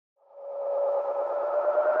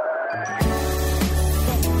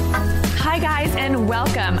Hi guys and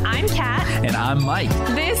welcome. I'm Kat. And I'm Mike.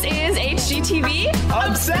 This is HGTV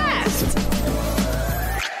Obsessed!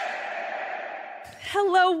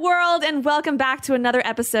 Hello world and welcome back to another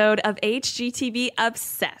episode of HGTV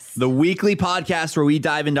Obsessed. The weekly podcast where we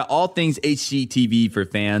dive into all things HGTV for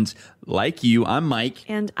fans like you. I'm Mike.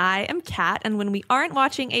 And I am Kat. And when we aren't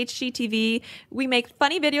watching HGTV, we make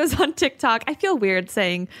funny videos on TikTok. I feel weird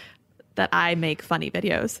saying that I make funny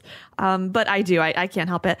videos. But I do. I can't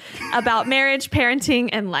help it. About marriage, parenting,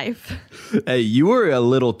 and life. Hey, you were a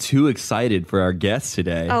little too excited for our guest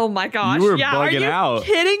today. Oh my gosh. You were bugging Are you out.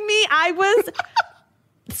 Kidding me? I was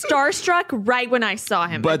starstruck right when I saw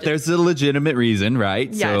him. But there's a legitimate reason,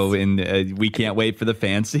 right? Yes. So we can't wait for the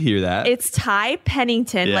fans to hear that. It's Ty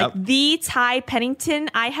Pennington, Yep. like the Ty Pennington.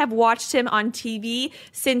 I have watched him on TV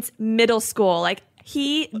since middle school. Like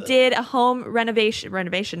he did a home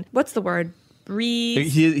renovation. What's the word?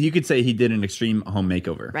 You could say he did an extreme home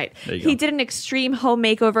makeover. Right. There you He go. did an extreme home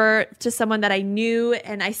makeover to someone that I knew,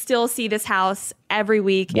 and I still see this house every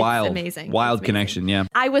week. Wild. It's amazing. Wild It's amazing. connection, yeah.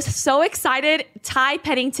 I was so excited. Ty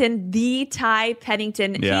Pennington, the Ty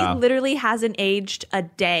Pennington. Yeah. He literally hasn't aged a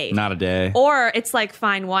day. Not a day. Or it's like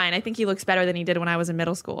fine wine. I think he looks better than he did when I was in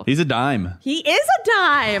middle school. He's a dime. He is a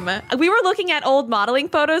dime. We were looking at old modeling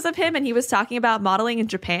photos of him, and he was talking about modeling in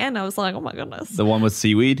Japan. I was like, oh my goodness. The one with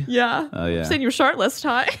seaweed? Yeah. Oh, yeah. I've seen your shirtless,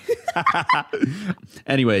 Ty.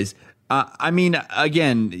 Anyways, I mean,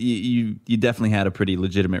 again, you definitely had a pretty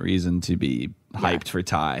legitimate reason to be hyped for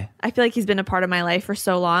Ty. I feel like he's been a part of my life for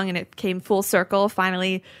so long, and it came full circle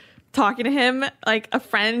finally talking to him like a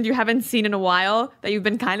friend you haven't seen in a while that you've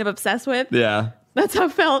been kind of obsessed with. Yeah. That's how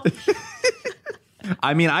it felt.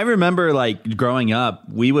 I mean, I remember like growing up,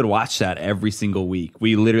 we would watch that every single week.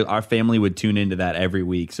 Our family would tune into that every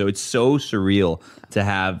week. So it's so surreal to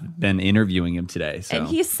have been interviewing him today. So. And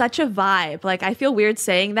he's such a vibe. Like, I feel weird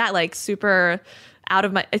saying that, like super out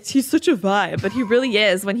of he's such a vibe, but he really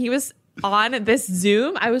is. When he was on this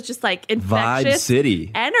Zoom, I was just like infectious Vibe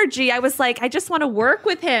City energy. I was like, I just want to work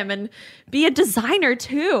with him and be a designer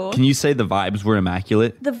too. Can you say the vibes were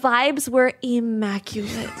immaculate? The vibes were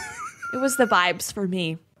immaculate. It was the vibes for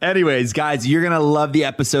me. Anyways, guys, you're going to love the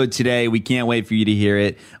episode today. We can't wait for you to hear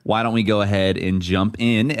it. Why don't we go ahead and jump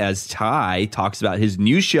in as Ty talks about his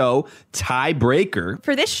new show, Tiebreaker.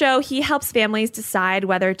 For this show, he helps families decide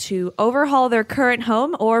whether to overhaul their current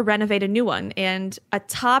home or renovate a new one. And a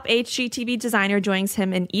top HGTV designer joins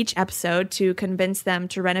him in each episode to convince them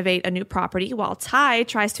to renovate a new property, while Ty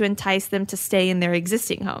tries to entice them to stay in their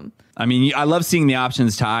existing home. I mean, I love seeing the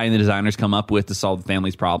options Ty and the designers come up with to solve the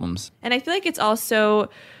family's problems. And I feel like it's also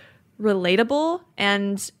relatable,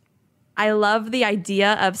 and I love the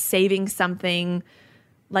idea of saving something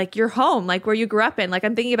like your home, like where you grew up in. Like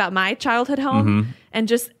I'm thinking about my childhood home and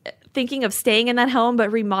just thinking of staying in that home but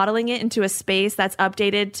remodeling it into a space that's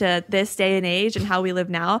updated to this day and age and how we live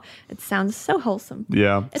now. It sounds so wholesome.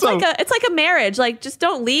 Yeah. It's like a marriage. Like just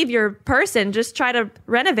don't leave your person, just try to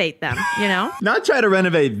renovate them, you know? Not try to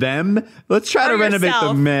renovate them. Let's try to renovate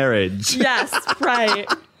the marriage. Yes, right.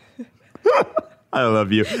 I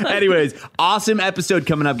love you. Anyways, awesome episode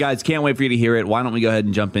coming up, guys. Can't wait for you to hear it. Why don't we go ahead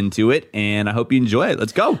and jump into it? And I hope you enjoy it.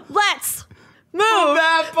 Let's go. Let's move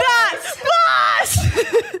that bus.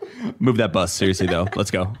 Move that bus. Seriously, though.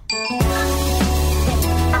 Let's go.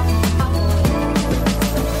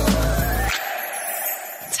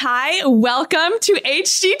 Ty, welcome to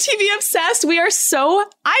HGTV Obsessed.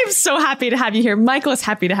 I'm so happy to have you here. Michael is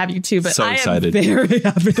happy to have you too, but So I excited. am very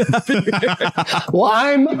happy to have you here. Well,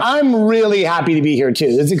 I'm really happy to be here too.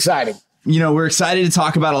 It's exciting. You know, we're excited to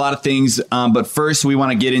talk about a lot of things, but first we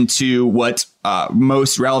want to get into what's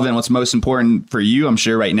most relevant, what's most important for you, I'm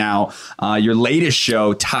sure right now, your latest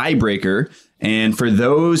show, Tiebreaker. And for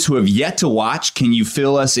those who have yet to watch, can you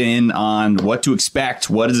fill us in on what to expect?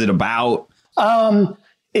 What is it about?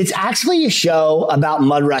 It's actually a show about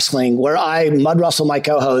mud wrestling where I mud wrestle my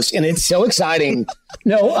co-host, and it's so exciting.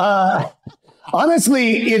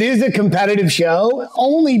 Honestly, it is a competitive show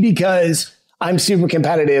only because I'm super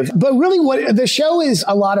competitive. But really what the show is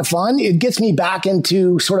a lot of fun. It gets me back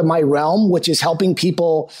into sort of my realm, which is helping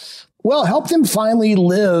people, help them finally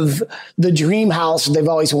live the dream house they've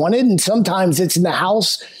always wanted. And sometimes it's in the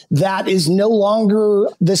house that is no longer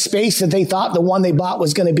the space that they thought the one they bought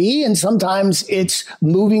was going to be. And sometimes it's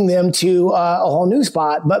moving them to a whole new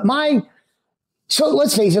spot. But so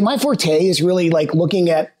let's face it, my forte is really like looking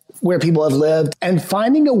at where people have lived and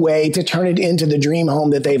finding a way to turn it into the dream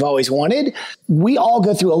home that they've always wanted. We all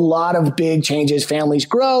go through a lot of big changes. Families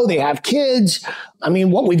grow, they have kids. I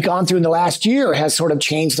mean, what we've gone through in the last year has sort of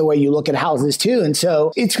changed the way you look at houses too. And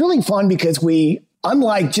so it's really fun because we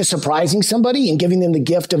unlike just surprising somebody and giving them the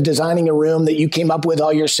gift of designing a room that you came up with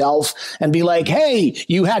all yourself and be like, hey,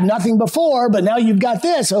 you had nothing before, but now you've got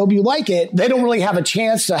this. I hope you like it. They don't really have a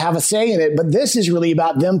chance to have a say in it. But this is really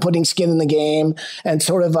about them putting skin in the game and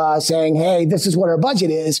sort of saying, hey, this is what our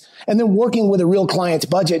budget is. And then working with a real client's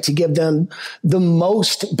budget to give them the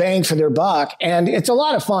most bang for their buck. And it's a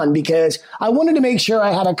lot of fun because I wanted to make sure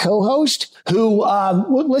I had a co-host who,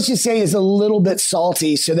 let's just say, is a little bit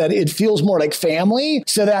salty so that it feels more like family,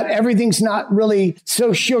 so that everything's not really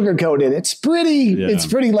so sugar coated. It's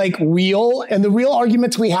pretty like real. And the real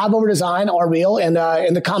arguments we have over design are real. And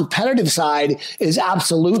the competitive side is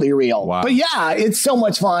absolutely real. Wow. But yeah, it's so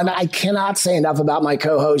much fun. I cannot say enough about my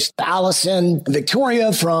co-host, Allison,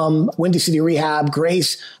 Victoria from Windy City Rehab,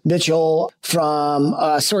 Grace Mitchell from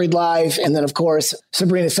Storied Life, and then, of course,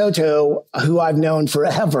 Sabrina Soto, who I've known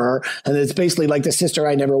forever. And it's basically like the sister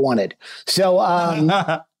I never wanted. So,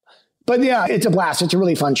 but yeah, it's a blast. It's a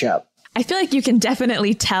really fun show. I feel like you can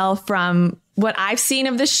definitely tell from what I've seen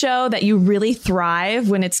of this show that you really thrive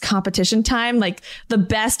when it's competition time. Like the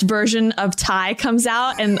best version of Ty comes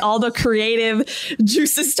out and all the creative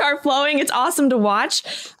juices start flowing. It's awesome to watch.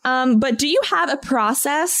 But do you have a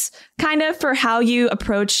process kind of for how you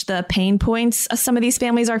approach the pain points some of these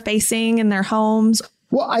families are facing in their homes?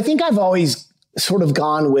 Well, I think I've always sort of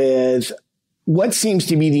gone with what seems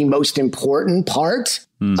to be the most important part.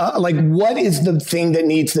 Like, what is the thing that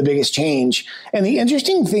needs the biggest change? And the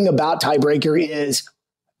interesting thing about Tiebreaker is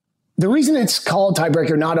the reason it's called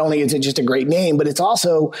Tiebreaker, not only is it just a great name, but it's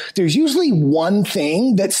also, there's usually one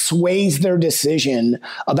thing that sways their decision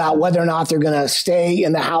about whether or not they're going to stay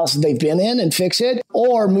in the house they've been in and fix it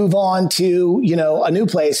or move on to, a new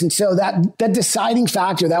place. And so that deciding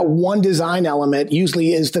factor, that one design element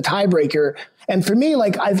usually is the tiebreaker. And for me,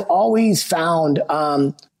 like, I've always found,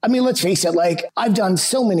 let's face it, like, I've done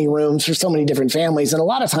so many rooms for so many different families. And a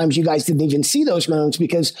lot of times you guys didn't even see those rooms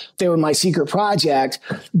because they were my secret project.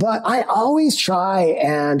 But I always try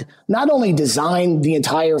and not only design the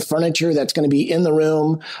entire furniture that's going to be in the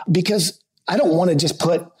room, because I don't want to just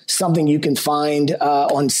put something you can find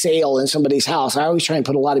on sale in somebody's house. I always try and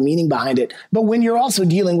put a lot of meaning behind it. But when you're also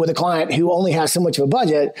dealing with a client who only has so much of a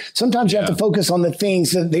budget, sometimes you have to focus on the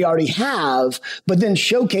things that they already have, but then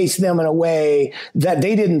showcase them in a way that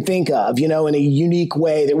they didn't think of, in a unique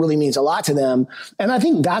way that really means a lot to them. And I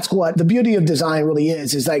think that's what the beauty of design really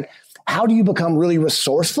is like, how do you become really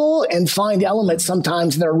resourceful and find elements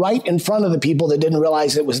sometimes that are right in front of the people that didn't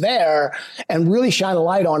realize it was there and really shine a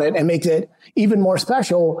light on it and make it even more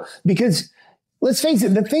special? Because let's face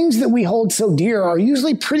it, the things that we hold so dear are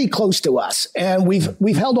usually pretty close to us, and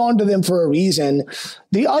we've held on to them for a reason.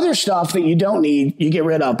 The other stuff that you don't need, you get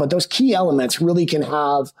rid of, but those key elements really can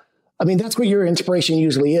have, that's what your inspiration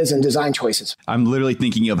usually is in design choices. I'm literally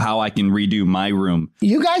thinking of how I can redo my room.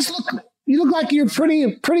 You guys look like you're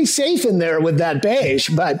pretty safe in there with that beige,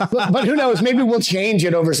 but who knows? Maybe we'll change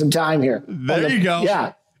it over some time here. There you go.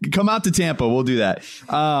 Yeah. Come out to Tampa. We'll do that.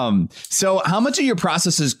 So how much of your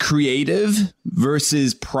process is creative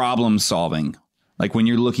versus problem solving? Like when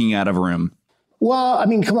you're looking at a room? Well,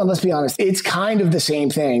 come on, let's be honest. It's kind of the same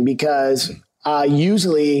thing because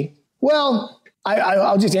usually,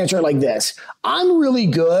 I'll just answer it like this. I'm really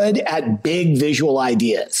good at big visual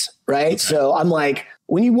ideas, right? So I'm like,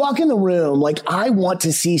 when you walk in the room, like, I want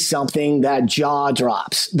to see something that jaw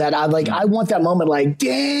drops, that I want that moment, like,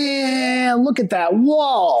 damn, look at that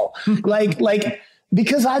wall.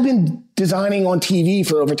 Because I've been designing on TV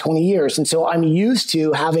for over 20 years. And so I'm used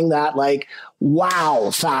to having that like,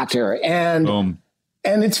 wow factor. And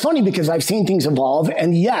it's funny because I've seen things evolve.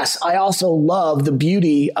 And yes, I also love the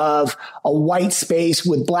beauty of a white space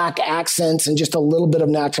with black accents and just a little bit of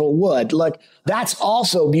natural wood. Like, that's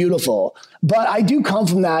also beautiful. But I do come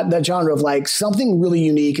from that genre of like something really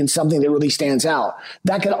unique and something that really stands out.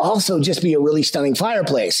 That could also just be a really stunning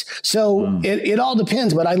fireplace. So it all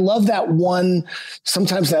depends. But I love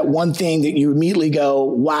sometimes that one thing that you immediately go,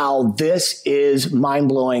 wow, this is mind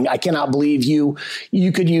blowing. I cannot believe you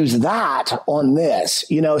could use that on this,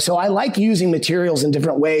 So I like using materials in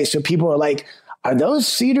different ways. So people are like, are those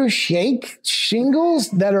cedar shake shingles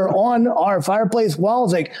that are on our fireplace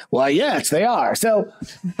walls? Like, well, yes, they are. So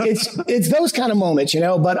it's those kind of moments,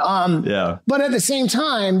 but at the same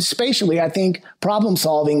time, spatially, I think problem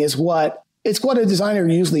solving is what a designer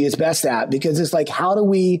usually is best at, because it's like, how do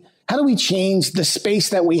we change the space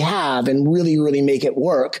that we have and really, really make it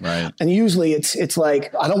work? Right. And usually it's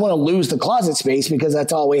like, I don't want to lose the closet space because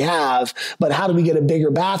that's all we have, but how do we get a bigger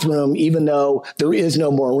bathroom even though there is no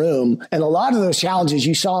more room? And a lot of those challenges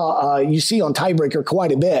you see on Tiebreaker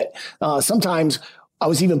quite a bit. Sometimes I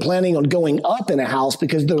was even planning on going up in a house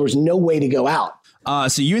because there was no way to go out.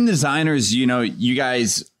 So you and designers, you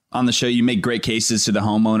guys on the show, you make great cases to the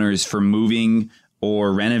homeowners for moving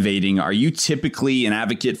or renovating. Are you typically an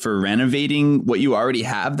advocate for renovating what you already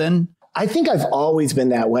have then? I think I've always been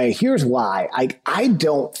that way. Here's why. I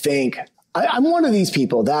don't think I'm one of these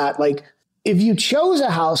people that, like, if you chose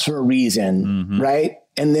a house for a reason, right?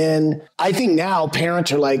 And then I think now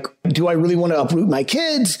parents are like, do I really want to uproot my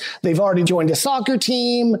kids? They've already joined a soccer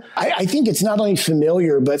team. I think it's not only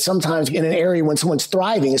familiar, but sometimes in an area when someone's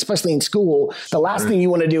thriving, especially in school, the last thing you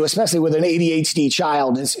want to do, especially with an ADHD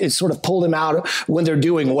child, is sort of pull them out when they're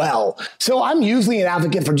doing well. So I'm usually an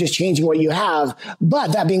advocate for just changing what you have.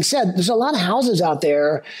 But that being said, there's a lot of houses out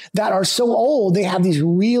there that are so old, they have these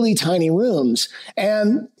really tiny rooms.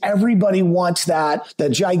 And everybody wants the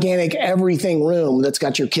gigantic everything room that's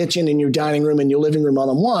got your kitchen and your dining room and your living room all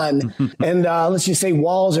in one. And let's just say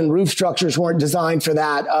walls and roof structures weren't designed for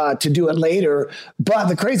that, to do it later. But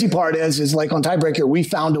the crazy part is like on Tiebreaker, we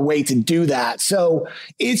found a way to do that. So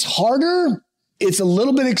it's harder. It's a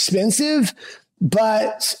little bit expensive,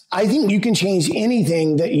 but I think you can change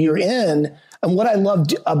anything that you're in. And what I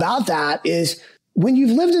loved about that is when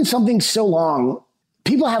you've lived in something so long,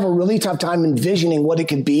 people have a really tough time envisioning what it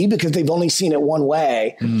could be because they've only seen it one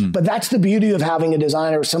way. But that's the beauty of having a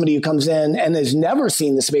designer or somebody who comes in and has never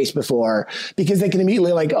seen the space before, because they can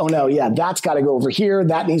immediately like, oh no, yeah, that's got to go over here.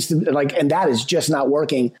 That needs to and that is just not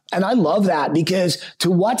working. And I love that, because to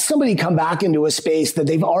watch somebody come back into a space that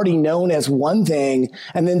they've already known as one thing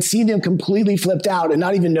and then see them completely flipped out and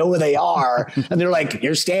not even know where they are. And they're like,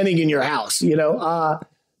 you're standing in your house,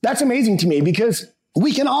 that's amazing to me, because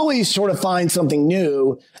we can always sort of find something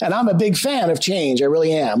new. And I'm a big fan of change. I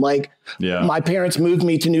really am. Like, my parents moved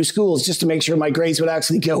me to new schools just to make sure my grades would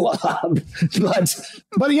actually go up.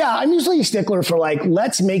 But yeah, I'm usually a stickler for like,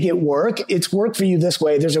 let's make it work. It's worked for you this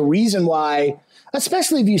way. There's a reason why,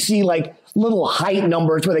 especially if you see like little height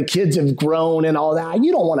numbers where the kids have grown and all that,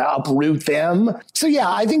 you don't want to uproot them. So yeah,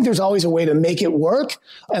 I think there's always a way to make it work.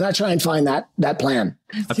 And I try and find that plan.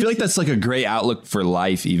 I feel like that's like a great outlook for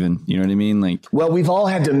life, even. You know what I mean? Like, well, we've all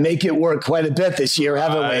had to make it work quite a bit this year,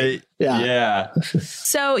 haven't we? Yeah.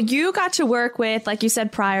 So you got to work with, like you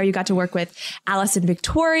said prior, you got to work with Allison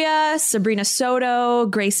Victoria, Sabrina Soto,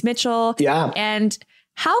 Grace Mitchell. Yeah. And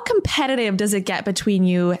how competitive does it get between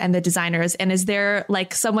you and the designers? And is there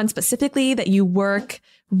like someone specifically that you work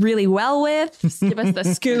really well with? Just give us the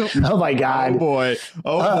scoop. Oh my God. Oh boy.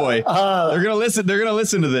 They're going to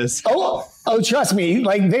listen to this. Oh, trust me.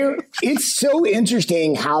 Like it's so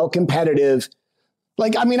interesting how competitive.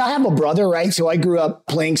 Like, I mean, I have a brother, right? So I grew up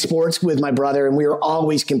playing sports with my brother and we were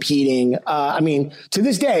always competing. I mean, to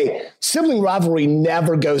this day, sibling rivalry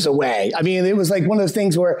never goes away. I mean, it was like one of those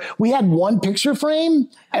things where we had one picture frame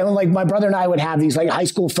and like my brother and I would have these like high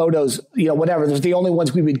school photos, whatever. Those are the only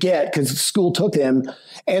ones we would get because school took them.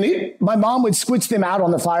 And my mom would switch them out on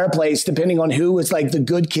the fireplace depending on who was like the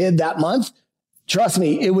good kid that month. Trust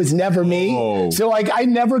me, it was never me. Oh. So like I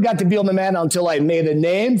never got to be on the man until I made a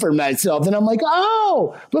name for myself. And I'm like,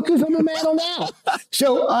 oh, look who's on the man on that.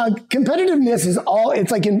 So competitiveness is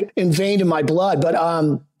it's like ingrained in my blood. But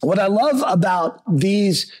what I love about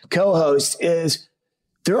these co-hosts is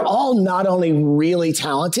they're all not only really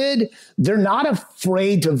talented, they're not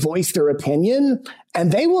afraid to voice their opinion.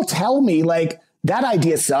 And they will tell me like, that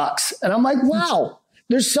idea sucks. And I'm like, wow.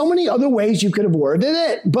 There's so many other ways you could have worded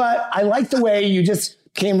it, but I like the way you just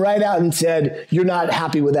came right out and said, you're not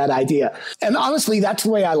happy with that idea. And honestly, that's the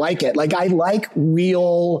way I like it. Like, I like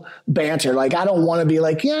real banter. Like, I don't want to be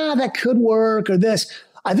like, yeah, that could work or this.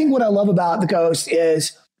 I think what I love about the Ghost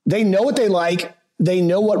is they know what they like. They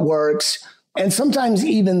know what works. And sometimes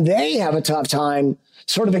even they have a tough time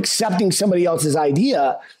sort of accepting somebody else's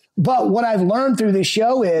idea. But what I've learned through this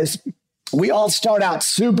show is we all start out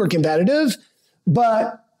super competitive.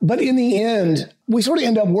 But in the end, we sort of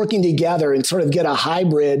end up working together and sort of get a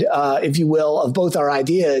hybrid, if you will, of both our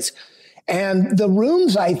ideas. And the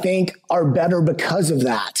rooms, I think, are better because of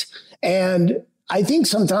that. And I think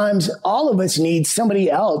sometimes all of us need somebody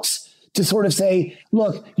else to sort of say,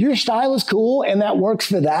 look, your style is cool and that works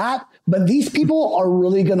for that. But these people are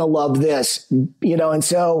really going to love this, and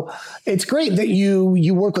so it's great that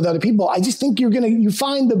you work with other people. I just think you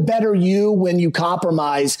find the better you when you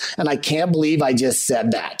compromise. And I can't believe I just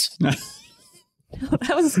said that.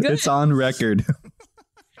 That was good. It's on record.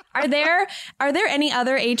 Are there any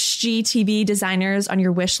other HGTV designers on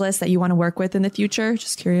your wish list that you want to work with in the future?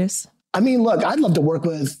 Just curious. I mean, look, I'd love to work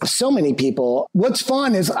with so many people. What's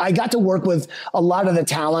fun is I got to work with a lot of the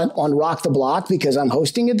talent on Rock the Block because I'm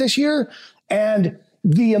hosting it this year. And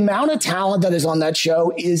the amount of talent that is on that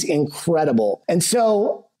show is incredible. And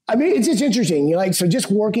so I mean, it's just interesting. So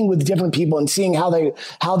just working with different people and seeing how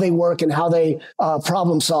they work and how they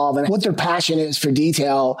problem solve and what their passion is for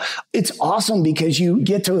detail. It's awesome because you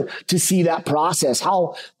get to see that process,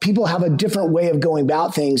 how people have a different way of going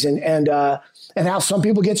about things and how some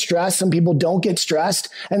people get stressed, some people don't get stressed,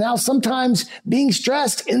 and how sometimes being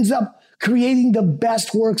stressed ends up creating the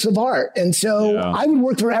best works of art. And so I would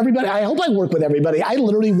work for everybody. I hope I work with everybody. I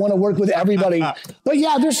literally want to work with everybody. But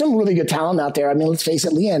yeah, there's some really good talent out there. I mean, let's face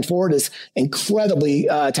it, Leanne Ford is incredibly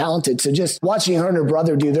talented. So just watching her and her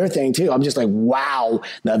brother do their thing too, I'm just like, wow,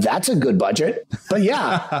 now that's a good budget. But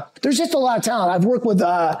yeah, there's just a lot of talent. I've worked with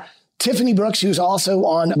Tiffany Brooks, who's also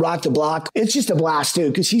on Rock the Block. It's just a blast too,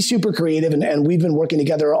 because he's super creative and we've been working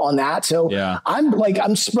together on that. So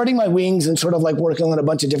I'm spreading my wings and sort of like working on a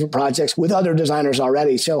bunch of different projects with other designers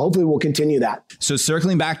already. So hopefully we'll continue that. So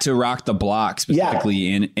circling back to Rock the Block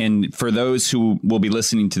specifically, and for those who will be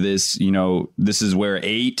listening to this, this is where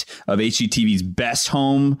 8 of HGTV's best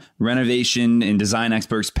home renovation and design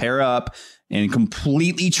experts pair up and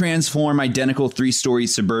completely transform identical 3-story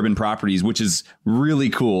suburban properties, which is really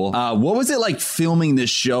cool. What was it like filming this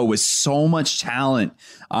show with so much talent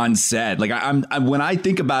on set? Like I'm when I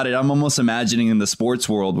think about it, I'm almost imagining in the sports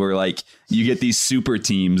world where like you get these super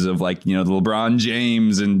teams of like, the LeBron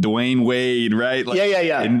James and Dwayne Wade, right? Like,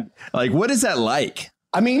 yeah. And like, what is that like?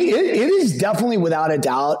 I mean, it is definitely without a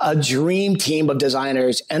doubt a dream team of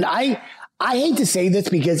designers. And I hate to say this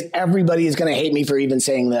because everybody is going to hate me for even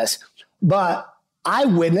saying this, but I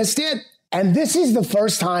witnessed it. And this is the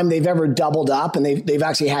first time they've ever doubled up and they've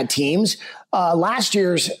actually had teams. Last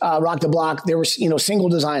year's Rock the Block, there were, single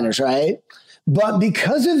designers, right? But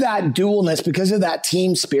because of that dualness, because of that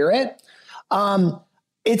team spirit,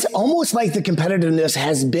 it's almost like the competitiveness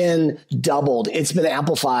has been doubled. It's been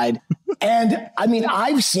amplified. And I mean,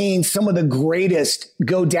 I've seen some of the greatest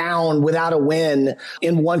go down without a win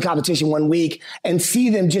in one competition 1 week and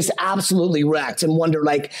see them just absolutely wrecked and wonder,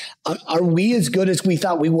 like, are we as good as we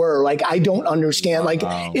thought we were? Like, I don't understand. Like,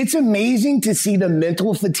 It's amazing to see the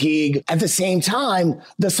mental fatigue at the same time,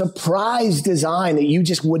 the surprise design that you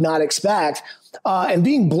just would not expect. And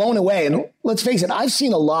being blown away. And let's face it, I've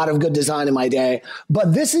seen a lot of good design in my day,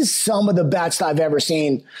 but this is some of the best I've ever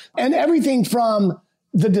seen. And everything from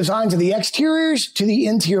the designs of the exteriors to the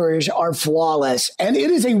interiors are flawless. And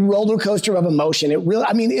it is a roller coaster of emotion. It really,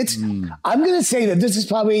 I mean, I'm going to say that this is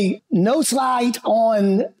probably no slight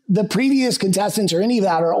on the previous contestants or any of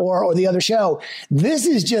that or the other show. This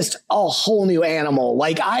is just a whole new animal.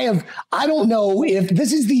 Like I don't know if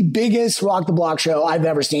this is the biggest Rock the Block show I've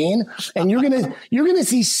ever seen. And you're going to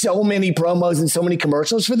see so many promos and so many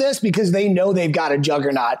commercials for this because they know they've got a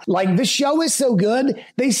juggernaut. Like the show is so good.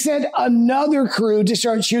 They sent another crew to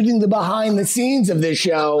start shooting the behind the scenes of this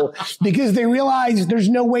show because they realized there's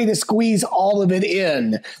no way to squeeze all of it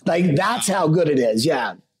in. Like that's how good it is.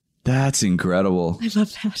 Yeah. That's incredible. I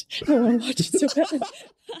love that. I want to watch it so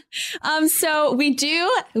bad. So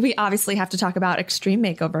we obviously have to talk about Extreme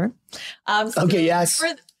Makeover. Okay, yes.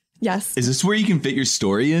 Yes. Is this where you can fit your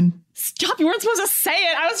story in? Stop, you weren't supposed to say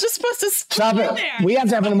it. I was just supposed to stop it. There. We have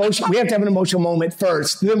to have an emotional moment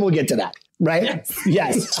first, then we'll get to that. Right?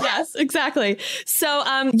 Yes. Yes, exactly.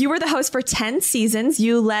 So you were the host for 10 seasons.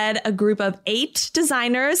 You led a group of 8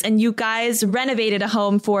 designers and you guys renovated a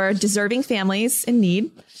home for deserving families in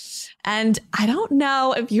need. And I don't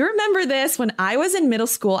know if you remember this. When I was in middle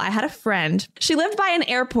school, I had a friend. She lived by an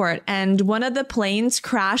airport and one of the planes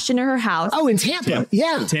crashed into her house. Oh, in Tampa.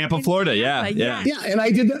 Yeah. Tampa, Florida. Yeah. And I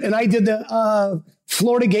did the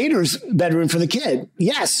Florida Gators bedroom for the kid.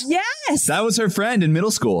 Yes. Yes. That was her friend in middle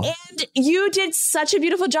school. And you did such a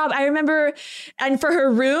beautiful job. I remember, and for her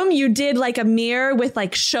room, you did like a mirror with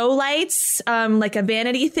like show lights, like a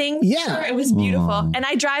vanity thing. Yeah. It was beautiful. Aww. And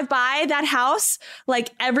I drive by that house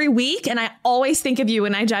like every week and I always think of you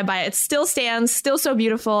when I drive by. It still stands, still so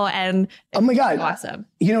beautiful. And oh my God. Awesome.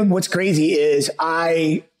 You know, what's crazy is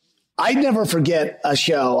I never forget a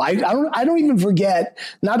show. I don't even forget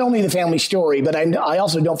not only the family story, but I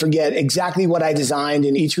also don't forget exactly what I designed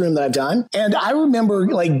in each room that I've done. And I remember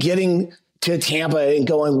like getting to Tampa and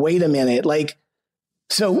going, wait a minute, like,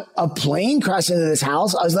 so a plane crashed into this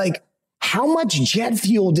house. I was like, how much jet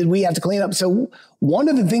fuel did we have to clean up? So one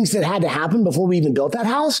of the things that had to happen before we even built that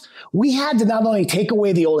house, we had to not only take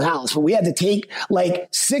away the old house, but we had to take like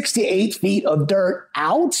 6 to 8 feet of dirt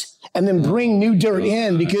out and then bring new dirt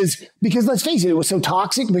in because let's face it was so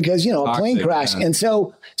toxic because, you know, a plane crash. Yeah. And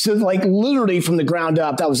so like literally from the ground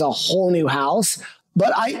up, that was a whole new house.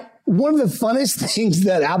 But one of the funnest things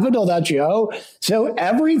that happened on that show. So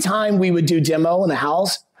every time we would do demo in the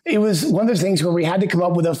house, it was one of those things where we had to come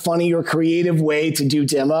up with a funny or creative way to do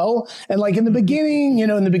demo. And like in the beginning,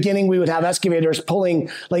 we would have excavators pulling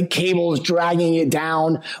like cables, dragging it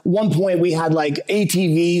down. One point we had like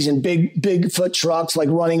ATVs and big foot trucks like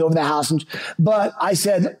running over the house. But I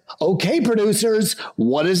said, okay, producers,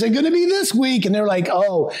 what is it going to be this week? And they're like,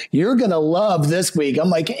 oh, you're going to love this week. I'm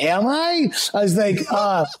like, am I? I was like,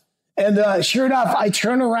 and sure enough, I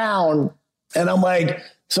turn around and I'm like,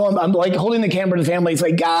 so I'm like holding the camera to the family. It's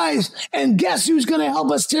like, guys, and guess who's going to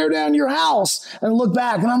help us tear down your house? And I look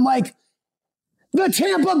back and I'm like, the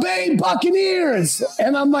Tampa Bay Buccaneers.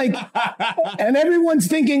 And I'm like, and everyone's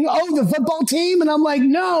thinking, oh, the football team. And I'm like,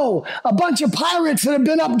 no, a bunch of pirates that have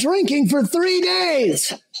been up drinking for 3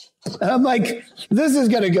 days. And I'm like, this is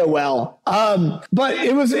going to go well. But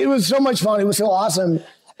it was so much fun. It was so awesome.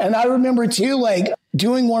 And I remember too, like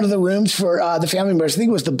doing one of the rooms for the family members. I think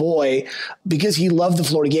it was the boy, because he loved the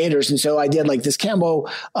Florida Gators. And so I did like this camo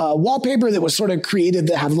wallpaper that was sort of created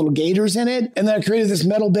to have little gators in it. And then I created this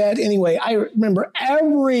metal bed. Anyway, I remember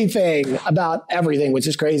everything about everything, which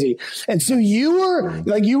is crazy. And so you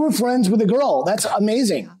were friends with a girl. That's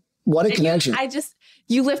amazing. What a connection.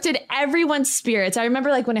 You lifted everyone's spirits. I remember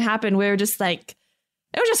like when it happened, we were just like,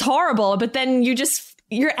 it was just horrible. But then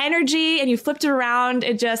your energy and you flipped it around.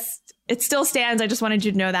 It still stands. I just wanted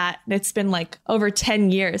you to know that it's been like over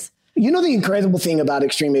 10 years. You know, the incredible thing about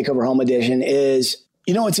Extreme Makeover Home Edition is,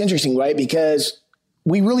 it's interesting, right? Because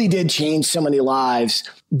we really did change so many lives,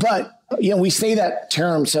 but we say that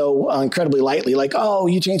term so incredibly lightly, like, oh,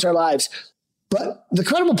 you changed our lives. But the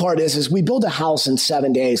credible part is we built a house in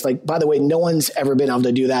 7 days. Like, by the way, no one's ever been able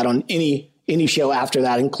to do that on any show after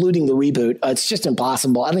that, including the reboot. It's just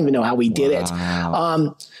impossible. I don't even know how we did it.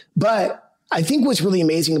 But I think what's really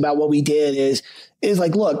amazing about what we did is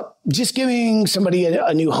like, look, just giving somebody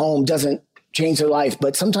a new home doesn't change their life.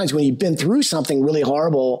 But sometimes when you've been through something really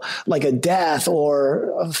horrible, like a death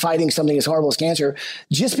or fighting something as horrible as cancer,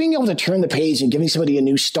 just being able to turn the page and giving somebody a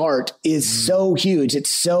new start is so huge. It's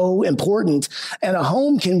so important. And a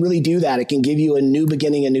home can really do that. It can give you a new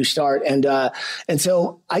beginning, a new start. And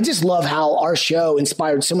so I just love how our show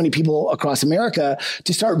inspired so many people across America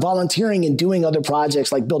to start volunteering and doing other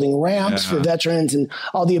projects like building ramps for veterans and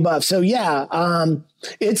all the above. So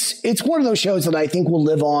it's one of those shows that I think will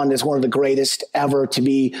live on as one of the greatest ever to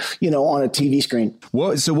be, on a TV screen.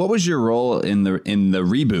 So what was your role in the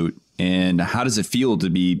reboot, and how does it feel to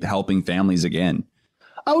be helping families again?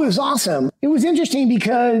 Oh, it was awesome. It was interesting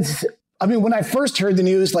because, when I first heard the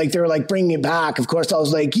news, like they were like bringing it back, of course I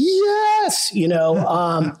was like, yes,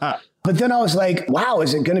 but then I was like, wow,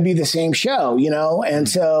 is it going to be the same show? And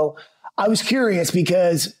so I was curious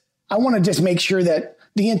because I want to just make sure that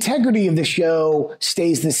the integrity of the show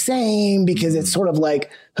stays the same, because it's sort of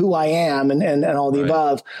like who I am and all the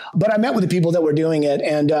above. But I met with the people that were doing it,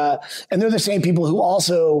 and they're the same people who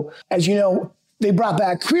also, as you know, they brought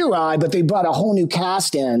back Queer Eye, but they brought a whole new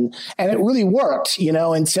cast in, and it really worked,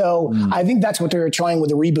 And so I think that's what they were trying with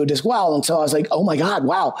the reboot as well. And so I was like, oh my God,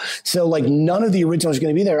 wow. So like none of the originals are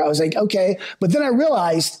going to be there. I was like, okay. But then I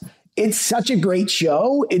realized it's such a great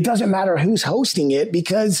show. It doesn't matter who's hosting it,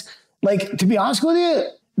 because like, to be honest with you,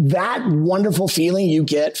 that wonderful feeling you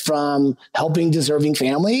get from helping deserving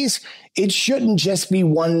families, it shouldn't just be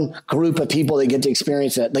one group of people that get to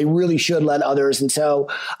experience it. They really should let others. And so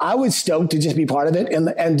I was stoked to just be part of it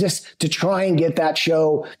and just to try and get that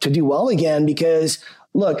show to do well again, because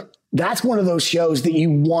look, that's one of those shows that you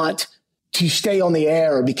want to stay on the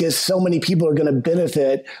air, because so many people are going to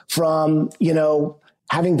benefit from,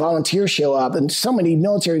 having volunteers show up, and so many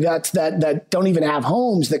military vets that don't even have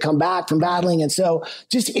homes that come back from battling. And so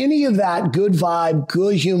just any of that good vibe,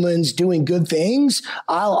 good humans doing good things,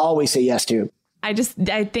 I'll always say yes to. I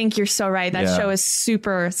think you're so right. That show is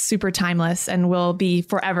super, super timeless and will be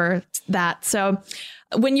forever that. So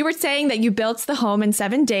when you were saying that you built the home in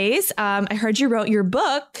 7 days, I heard you wrote your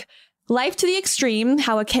book, Life to the Extreme,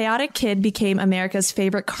 How a Chaotic Kid Became America's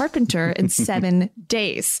Favorite Carpenter in 7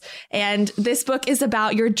 days. And this book is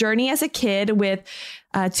about your journey as a kid with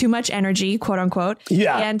too much energy, quote unquote.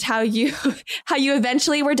 Yeah. And how you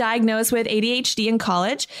eventually were diagnosed with ADHD in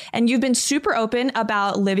college. And you've been super open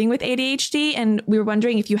about living with ADHD. And we were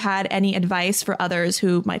wondering if you had any advice for others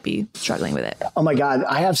who might be struggling with it. Oh my God.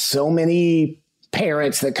 I have so many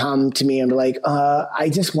parents that come to me and be like, I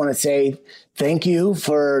just want to say thank you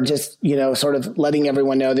for just, sort of letting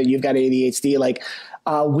everyone know that you've got ADHD. Like,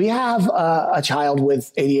 we have a child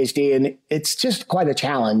with ADHD, and it's just quite a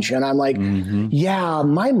challenge. And I'm like, yeah,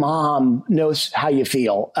 my mom knows how you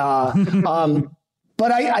feel.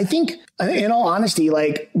 But I think, in all honesty,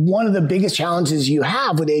 like one of the biggest challenges you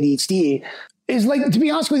have with ADHD is like, to be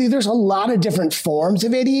honest with you, there's a lot of different forms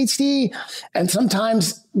of ADHD. And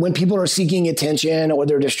sometimes when people are seeking attention or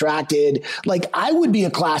they're distracted, like I would be a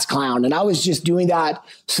class clown and I was just doing that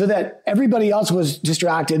so that everybody else was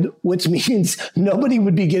distracted, which means nobody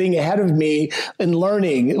would be getting ahead of me in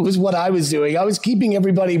learning. It was what I was doing. I was keeping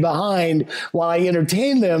everybody behind while I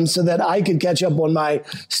entertained them so that I could catch up on my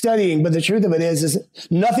studying. But the truth of it is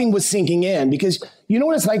nothing was sinking in, because you know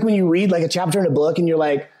what it's like when you read like a chapter in a book and you're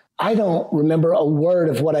like, I don't remember a word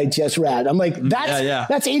of what I just read. I'm like,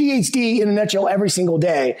 that's ADHD in a nutshell every single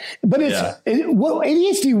day. But what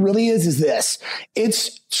ADHD really is this.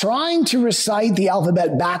 It's trying to recite the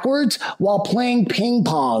alphabet backwards while playing ping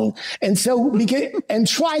pong. And so, and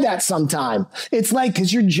try that sometime. It's like,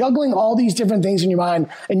 because you're juggling all these different things in your mind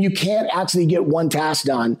and you can't actually get one task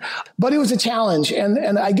done. But it was a challenge.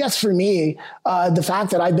 And I guess for me, the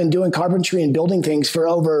fact that I've been doing carpentry and building things for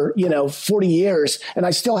over, 40 years, and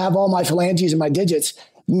I still have all my phalanges and my digits,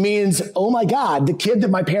 means, oh my God, the kid that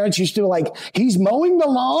my parents used to like, he's mowing the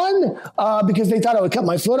lawn because they thought I would cut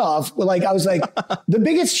my foot off. Like, I was like, the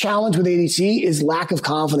biggest challenge with ADHD is lack of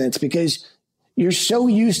confidence, because you're so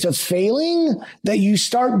used to failing that you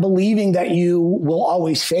start believing that you will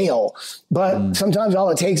always fail. But sometimes all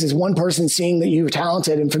it takes is one person seeing that you're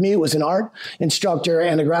talented. And for me, it was an art instructor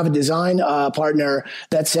and a graphic design partner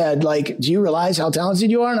that said, like, do you realize how talented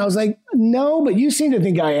you are? And I was like, no, but you seem to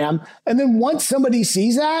think I am. And then once somebody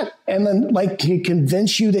sees that and then like can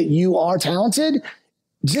convince you that you are talented,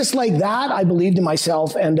 just like that, I believed in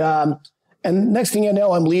myself. And next thing you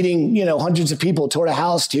know, I'm leading, hundreds of people toward a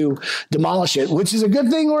house to demolish it, which is a good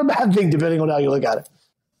thing or a bad thing, depending on how you look at it.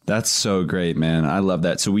 That's so great, man. I love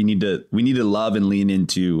that. So we need to love and lean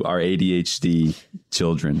into our ADHD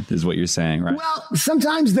children, is what you're saying, right? Well,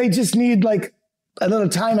 sometimes they just need like a little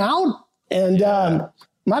time out. And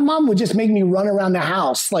my mom would just make me run around the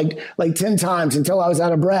house like 10 times until I was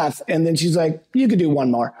out of breath. And then she's like, you could do one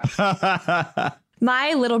more.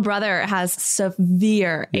 My little brother has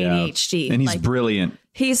severe ADHD. And he's brilliant.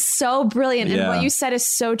 He's so brilliant. And what you said is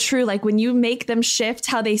so true. Like when you make them shift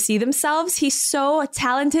how they see themselves, he's so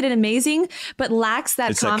talented and amazing, but lacks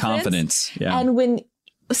that confidence. Yeah. And when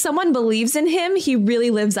someone believes in him, he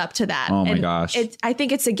really lives up to that. Oh my gosh. I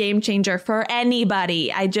think it's a game changer for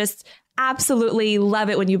anybody. I just absolutely love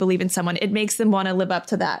it when you believe in someone. It makes them want to live up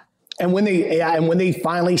to that. And when they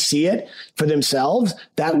finally see it for themselves,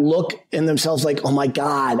 that look in themselves like, oh my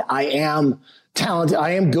God, I am talented.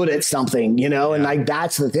 I am good at something, and like,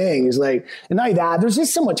 that's the thing is like, and like that, there's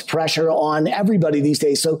just so much pressure on everybody these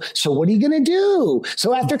days. So what are you going to do?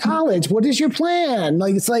 So after college, what is your plan?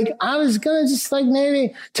 Like, it's like, I was going to just like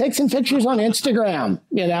maybe take some pictures on Instagram,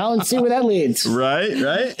 and see where that leads.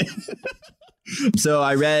 Right. So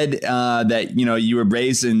I read that, you were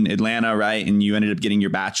raised in Atlanta, right? And you ended up getting your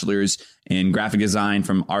bachelor's in graphic design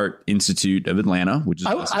from Art Institute of Atlanta, which is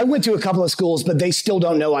awesome. I went to a couple of schools, but they still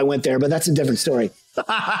don't know I went there. But that's a different story. And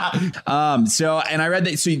I read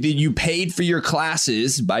that you paid for your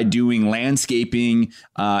classes by doing landscaping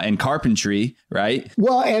and carpentry, right?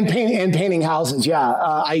 Well, and painting houses. Yeah,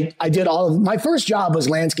 I did all of my first job was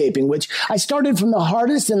landscaping, which I started from the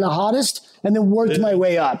hardest and the hottest, and then worked my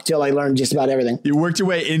way up till I learned just about everything. You worked your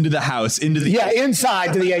way into the house,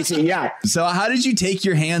 inside to the AC. Yeah. So how did you take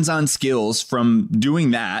your hands-on skills from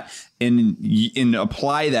doing that and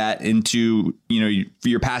apply that into,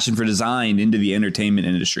 your passion for design into the entertainment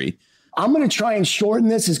industry? I'm going to try and shorten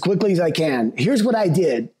this as quickly as I can. Here's what I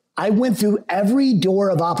did. I went through every door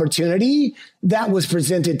of opportunity that was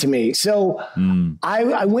presented to me. So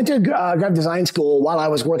I went to graphic design school while I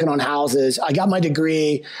was working on houses. I got my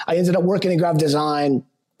degree. I ended up working in graphic design.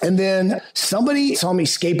 And then somebody saw me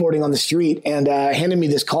skateboarding on the street and handed me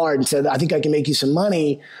this card and said, I think I can make you some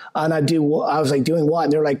money. And I was like, doing what?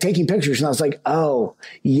 And they were like, taking pictures. And I was like, oh,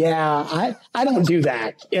 yeah, I don't do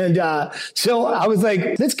that. And so I was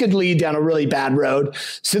like, this could lead down a really bad road.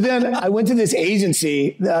 So then I went to this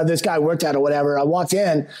agency this guy worked at or whatever. I walked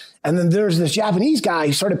in. And then there's this Japanese guy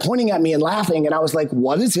who started pointing at me and laughing. And I was like,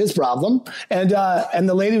 what is his problem? And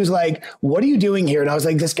the lady was like, what are you doing here? And I was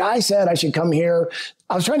like, this guy said I should come here.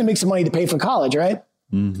 I was trying to make some money to pay for college, right?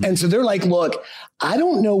 Mm-hmm. And so they're like, look, I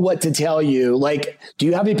don't know what to tell you. Like, do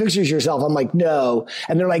you have any pictures of yourself? I'm like, no.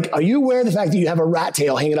 And they're like, are you aware of the fact that you have a rat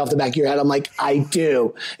tail hanging off the back of your head? I'm like, I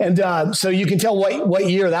do. And so you can tell what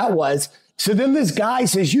year that was. So then this guy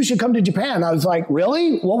says, you should come to Japan. I was like,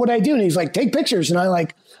 really? What would I do? And he's like, take pictures. And I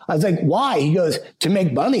was like, why? He goes, to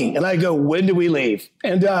make money. And I go, when do we leave?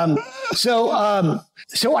 And so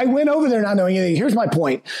I went over there not knowing anything. Here's my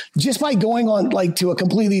point. Just by going on like to a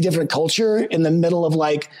completely different culture in the middle of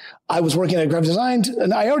like I was working at graphic design,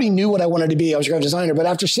 and I already knew what I wanted to be. I was a graphic designer, but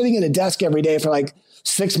after sitting at a desk every day for like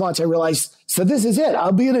 6 months, I realized, so this is it.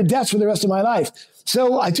 I'll be at a desk for the rest of my life.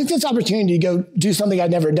 So I took this opportunity to go do something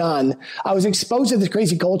I'd never done. I was exposed to this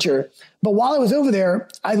crazy culture. But while I was over there,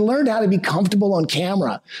 I learned how to be comfortable on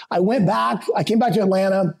camera. I came back to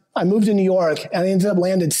Atlanta. I moved to New York, and I ended up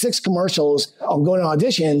landing 6 commercials on going to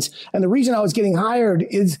auditions. And the reason I was getting hired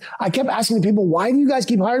is I kept asking the people, why do you guys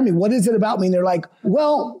keep hiring me? What is it about me? And they're like,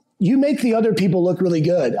 well, you make the other people look really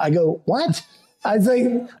good. I go, what? I was like,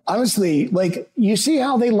 honestly, like, you see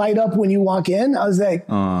how they light up when you walk in? I was like,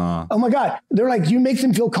 oh my God. They're like, you make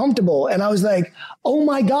them feel comfortable. And I was like, oh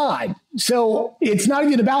my God. So it's not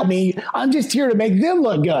even about me. I'm just here to make them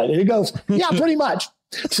look good. And it goes, yeah, pretty much.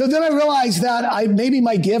 So then I realized that maybe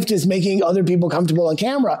my gift is making other people comfortable on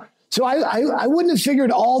camera. So I wouldn't have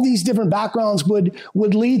figured all these different backgrounds would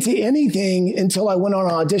lead to anything until I went on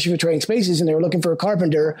an audition for Trading Spaces, and they were looking for a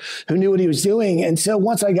carpenter who knew what he was doing. And so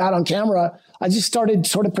once I got on camera, I just started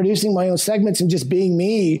sort of producing my own segments and just being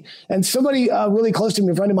me. And somebody really close to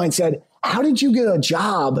me, a friend of mine, said, how did you get a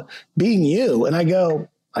job being you? And I go,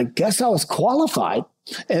 I guess I was qualified.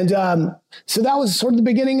 And so that was sort of the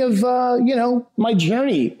beginning of, my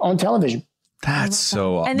journey on television.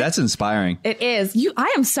 That's inspiring. It is.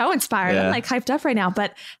 I am so inspired. Yeah. I'm like hyped up right now,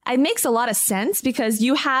 but it makes a lot of sense because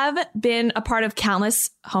you have been a part of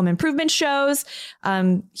countless home improvement shows,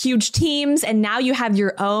 huge teams, and now you have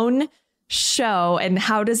your own show. And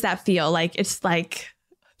how does that feel? Like, it's like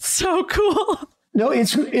so cool. No,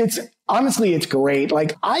 it's honestly, it's great.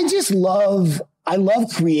 Like, I love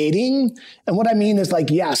creating. And what I mean is,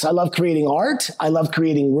 like, yes, I love creating art. I love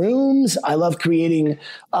creating rooms. I love creating,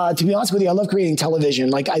 to be honest with you, I love creating television.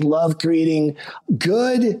 Like, I love creating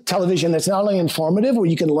good television that's not only informative, where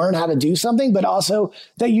you can learn how to do something, but also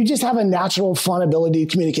that you just have a natural, fun ability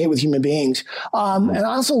to communicate with human beings. And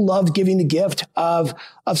I also love giving the gift of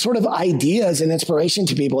sort of ideas and inspiration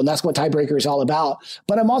to people. And that's what Tiebreaker is all about.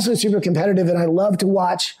 But I'm also super competitive, and I love to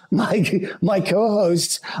watch my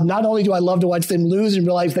co-hosts. Not only do I love to watch them lose and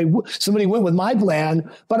realize somebody went with my plan,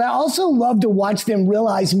 but I also love to watch them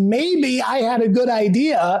realize maybe I had a good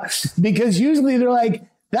idea, because usually they're like,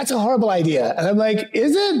 that's a horrible idea. And I'm like,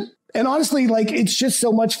 is it? And honestly, like, it's just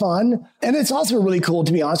so much fun. And it's also really cool,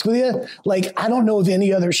 to be honest with you. Like, I don't know of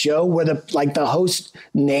any other show where the host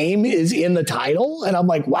name is in the title. And I'm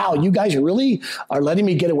like, wow, you guys really are letting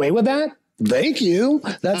me get away with that? Thank you.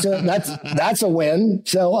 That's a win.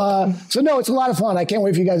 So no, it's a lot of fun. I can't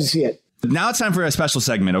wait for you guys to see it. Now it's time for a special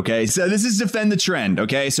segment, okay? So this is Defend the Trend,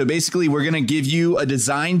 okay? So basically, we're going to give you a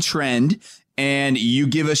design trend, and you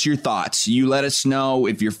give us your thoughts. You let us know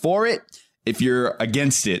if you're for it, if you're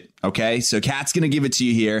against it, okay? So Kat's going to give it to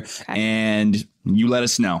you here, and you let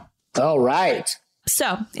us know. All right.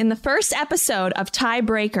 So in the first episode of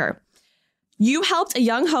Tiebreaker, you helped a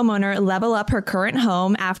young homeowner level up her current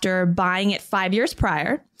home after buying it 5 years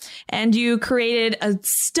prior. And you created a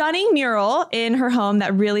stunning mural in her home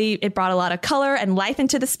that it brought a lot of color and life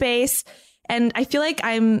into the space. And I feel like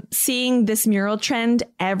I'm seeing this mural trend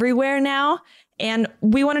everywhere now. And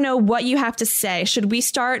we want to know what you have to say. Should we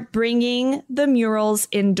start bringing the murals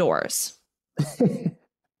indoors?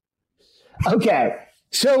 Okay.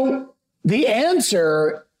 So the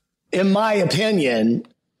answer, in my opinion,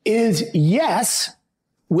 is yes,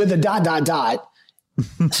 with a ...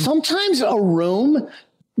 Sometimes a room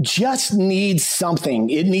just needs something.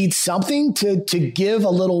 It needs something to give a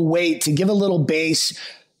little weight, to give a little base,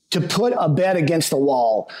 to put a bed against the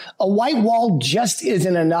wall. A white wall just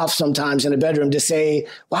isn't enough sometimes in a bedroom to say,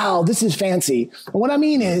 wow, this is fancy. And what I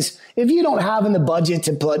mean is, if you don't have in the budget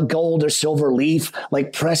to put gold or silver leaf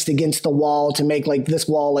like pressed against the wall to make like this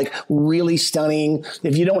wall like really stunning,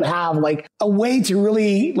 if you don't have like a way to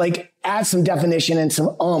really like add some definition and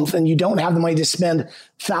some oomph, and you don't have the money to spend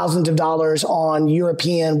thousands of dollars on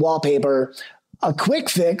European wallpaper, a quick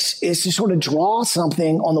fix is to sort of draw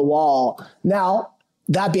something on the wall. Now,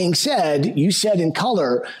 that being said, you said in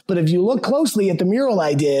color, but if you look closely at the mural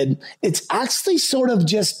I did, it's actually sort of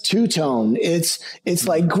just two-tone. It's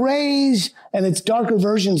like grays, and it's darker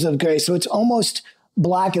versions of gray. So it's almost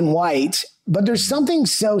black and white, but there's something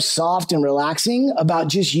so soft and relaxing about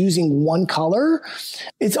just using one color.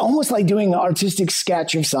 It's almost like doing an artistic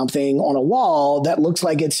sketch of something on a wall that looks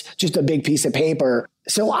like it's just a big piece of paper.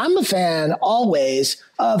 So I'm a fan always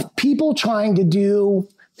of people trying to do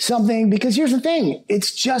something, because here's the thing,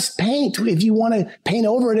 it's just paint if you want to paint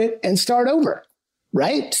over it and start over,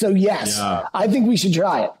 right? So yes, I think we should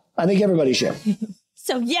try it. I think everybody should.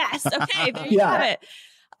 So yes, okay, there you have it.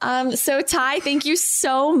 So Ty, thank you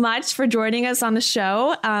so much for joining us on the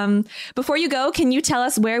show. Before you go, can you tell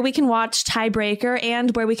us where we can watch Tiebreaker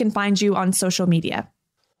and where we can find you on social media?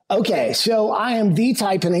 Okay, so I am the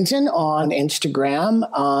Ty Pennington on Instagram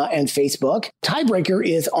and Facebook. Tiebreaker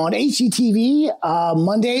is on HGTV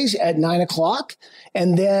Mondays at 9:00.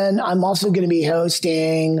 And then I'm also going to be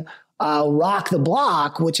hosting Rock the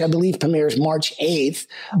Block, which I believe premieres March 8th.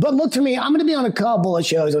 But look for me, I'm going to be on a couple of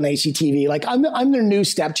shows on HGTV. Like I'm their new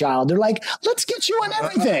stepchild. They're like, let's get you on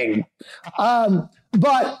everything.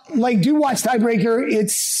 But like, do watch Tiebreaker.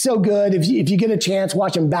 It's so good. If you get a chance,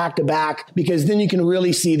 watch them back to back, because then you can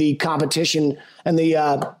really see the competition and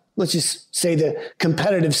the, let's just say the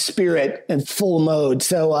competitive spirit in full mode.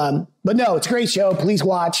 So, but no, it's a great show. Please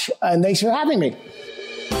watch. And thanks for having me.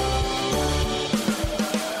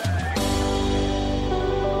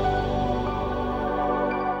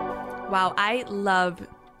 Wow, I love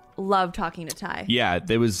talking to Ty. Yeah,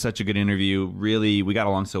 it was such a good interview. Really, we got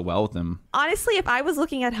along so well with him. Honestly, if I was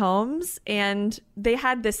looking at homes and they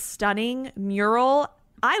had this stunning mural,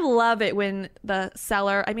 I love it when the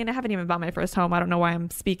seller, I mean, I haven't even bought my first home. I don't know why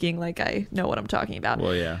I'm speaking like I know what I'm talking about.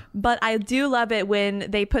 Well, yeah. But I do love it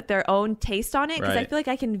when they put their own taste on it, because I Right. feel like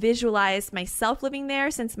I can visualize myself living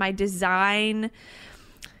there, since my design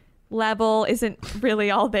level isn't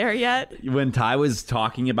really all there yet. When Ty was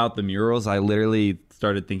talking about the murals, I literally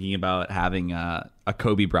started thinking about having a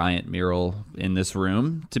Kobe Bryant mural in this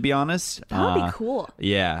room, to be honest. That would be cool.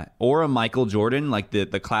 Yeah. Or a Michael Jordan, like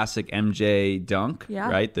the classic MJ dunk, Yeah.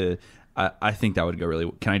 right? I think that would go really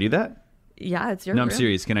well. Can I do that? Yeah, it's your No, I'm room.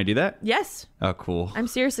 serious. Can I do that? Yes. Oh, cool. I'm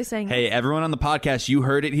seriously saying Hey, everyone on the podcast, you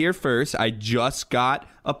heard it here first. I just got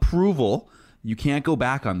approval. You can't go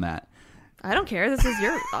back on that. I don't care. This is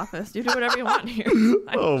your office. You do whatever you want here.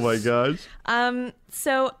 Oh my gosh.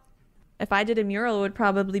 So if I did a mural, it would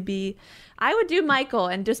probably be, I would do Michael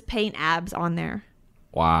and just paint abs on there.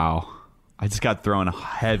 Wow. I just got thrown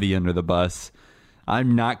heavy under the bus.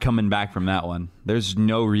 I'm not coming back from that one. There's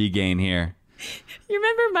no regain here. You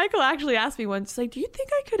remember Michael actually asked me once, like, do you think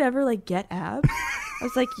I could ever like get abs? I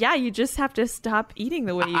was like, yeah, you just have to stop eating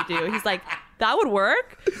the way you do. He's like, that would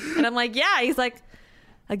work. And I'm like, yeah. He's like,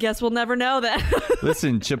 I guess we'll never know that.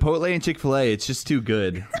 Listen, Chipotle and Chick-fil-A, it's just too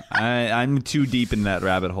good. I'm too deep in that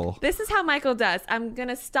rabbit hole. This is how Michael does. I'm going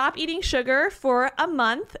to stop eating sugar for a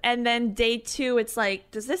month. And then day 2, it's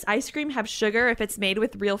like, does this ice cream have sugar if it's made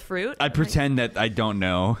with real fruit? I pretend that I don't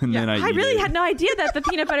know, and then I I eat really it. had no idea that the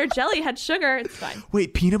peanut butter jelly had sugar. It's fine.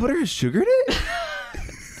 Wait, peanut butter has sugar in it?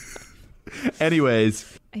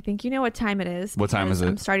 Anyways. I think you know what time it is. What time because is it?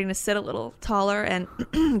 I'm starting to sit a little taller and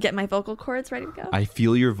get my vocal cords ready to go. I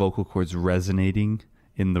feel your vocal cords resonating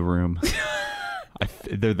in the room.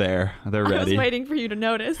 They're there. They're I was ready. waiting for you to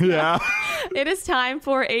notice. Yeah. It is time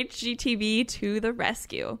for HGTV to the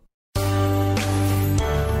rescue.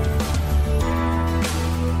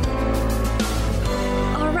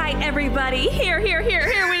 All right, everybody. Here we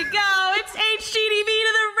go. It's HGTV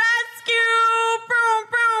to the rescue. Boom,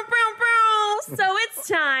 boom, boom, boom. So it's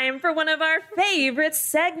time for one of our favorite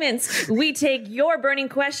segments. We take your burning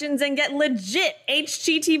questions and get legit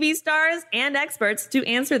HGTV stars and experts to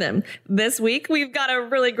answer them. This week, we've got a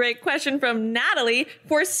really great question from Natalie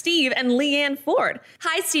for Steve and Leanne Ford.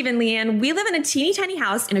 Hi, Steve and Leanne. We live in a teeny tiny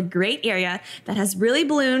house in a great area that has really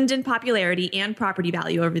ballooned in popularity and property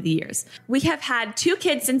value over the years. We have had 2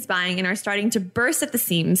 kids since buying and are starting to burst at the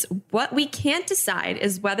seams. What we can't decide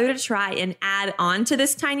is whether to try and add on to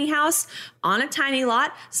this tiny house on a tiny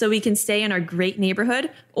lot so we can stay in our great neighborhood,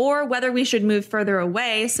 or whether we should move further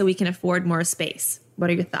away so we can afford more space. What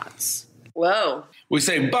are your thoughts? Whoa. We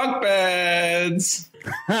say bunk beds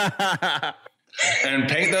and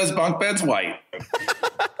paint those bunk beds white.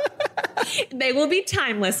 They will be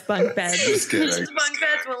timeless bunk beds. Just kidding. Bunk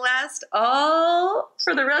beds will last all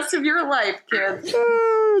for the rest of your life, kids.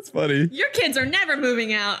 It's funny. Your kids are never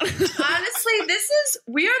moving out. Honestly,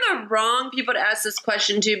 we are the wrong people to ask this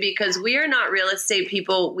question to, because we are not real estate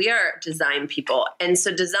people. We are design people. And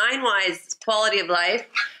so design wise, quality of life,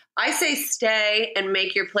 I say stay and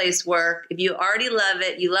make your place work. If you already love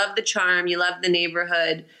it, you love the charm, you love the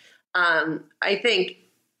neighborhood, I think,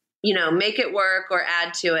 make it work or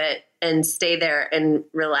add to it and stay there and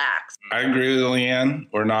relax. I agree with Leanne.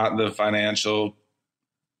 We're not the financial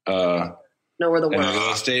No, we're the and worst.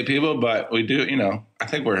 real estate people, but we do, I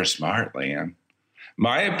think we're smart, Leanne.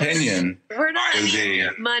 My opinion We're not would be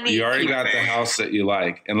money. you already got the house that you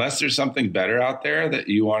like. Unless there's something better out there that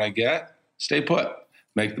you want to get, stay put.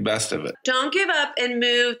 Make the best of it. Don't give up and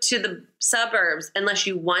move to the suburbs unless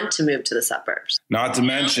you want to move to the suburbs. Not to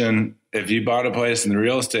mention, if you bought a place and the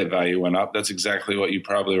real estate value went up, that's exactly what you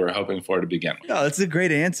probably were hoping for to begin with. No, that's a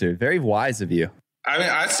great answer. Very wise of you. I mean,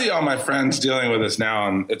 I see all my friends dealing with this now,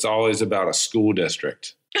 and it's always about a school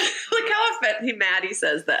district. Look how Maddie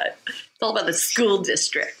says that. It's all about the school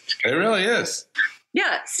district. It really is.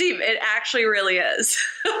 Yeah, Steve, it actually really is.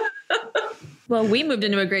 Well, we moved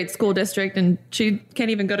into a great school district and she can't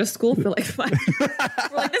even go to school for like 5 years.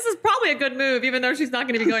 We're like, this is probably a good move, even though she's not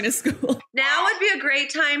going to be going to school. Now would be a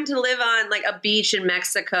great time to live on like a beach in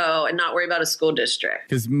Mexico and not worry about a school district.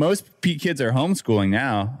 Because most kids are homeschooling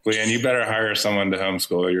now. Leanne, you better hire someone to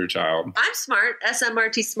homeschool your child. I'm smart.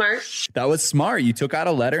 SMRT smart. That was smart. You took out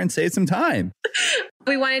a letter and saved some time.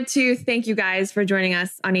 We wanted to thank you guys for joining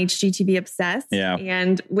us on HGTV Obsessed. Yeah.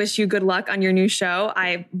 And wish you good luck on your new show.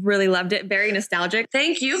 I really loved it. Very nostalgic.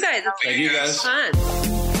 Thank you guys. Thank you guys. Fun.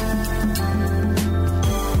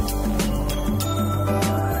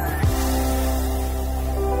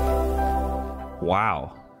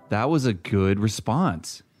 Wow. That was a good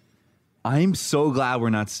response. I'm so glad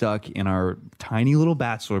we're not stuck in our tiny little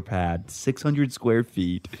bachelor pad, 600 square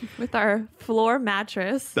feet. With our floor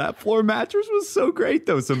mattress. That floor mattress was so great,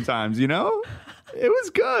 though, sometimes, you know? It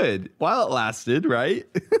was good while it lasted, right?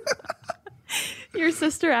 Your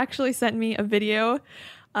sister actually sent me a video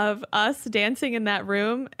of us dancing in that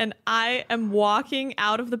room, and I am walking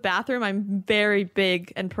out of the bathroom. I'm very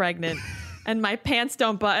big and pregnant. And my pants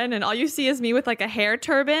don't button, and all you see is me with like a hair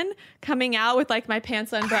turban coming out with like my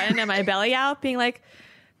pants unbuttoned and my belly out, being like,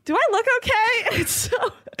 "Do I look okay?"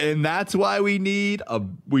 And that's why we needed a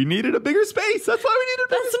bigger space. That's why we needed a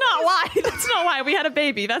bigger That's not why. That's not why we had a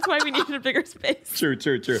baby. That's why we needed a bigger space. True.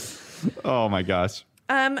 Oh my gosh.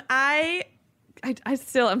 I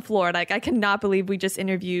still am floored. Like, I cannot believe we just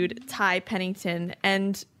interviewed Ty Pennington,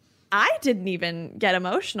 and I didn't even get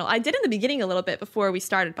emotional. I did in the beginning a little bit before we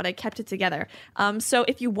started, but I kept it together. So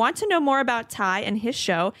if you want to know more about Ty and his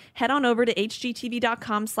show, head on over to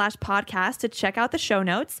hgtv.com/podcast to check out the show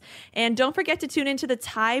notes. And don't forget to tune into the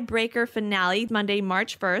Tiebreaker finale Monday,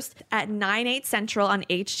 March 1st at 9/8 Central on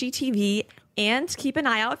HGTV. And keep an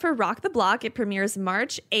eye out for Rock the Block. It premieres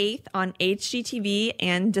March 8th on HGTV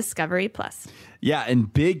and Discovery Plus. Yeah,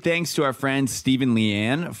 and big thanks to our friend Steve and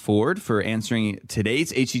Leanne Ford for answering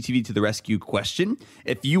today's HGTV to the Rescue question.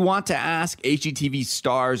 If you want to ask HGTV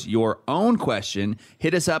stars your own question,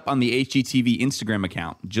 hit us up on the HGTV Instagram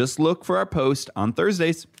account. Just look for our post on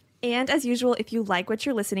Thursdays. And as usual, if you like what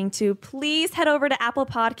you're listening to, please head over to Apple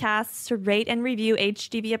Podcasts to rate and review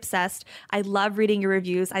HGTV Obsessed. I love reading your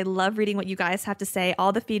reviews. I love reading what you guys have to say,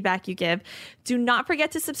 all the feedback you give. Do not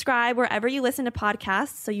forget to subscribe wherever you listen to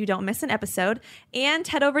podcasts so you don't miss an episode. And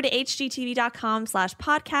head over to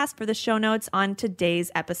hgtv.com/podcast for the show notes on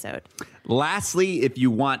today's episode. Lastly, if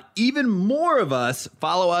you want even more of us,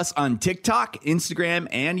 follow us on TikTok, Instagram,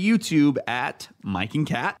 and YouTube at Mike and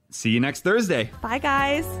Kat. See you next Thursday. Bye,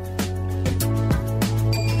 guys.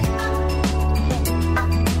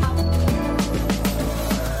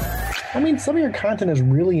 I mean, some of your content is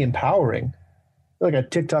really empowering. You're like a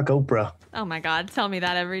TikTok Oprah. Oh my God. Tell me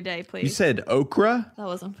that every day, please. You said okra? That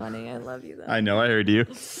wasn't funny. I love you, though. I know, I heard you.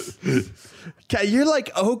 Kat, you're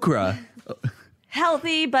like okra.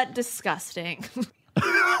 Healthy, but disgusting.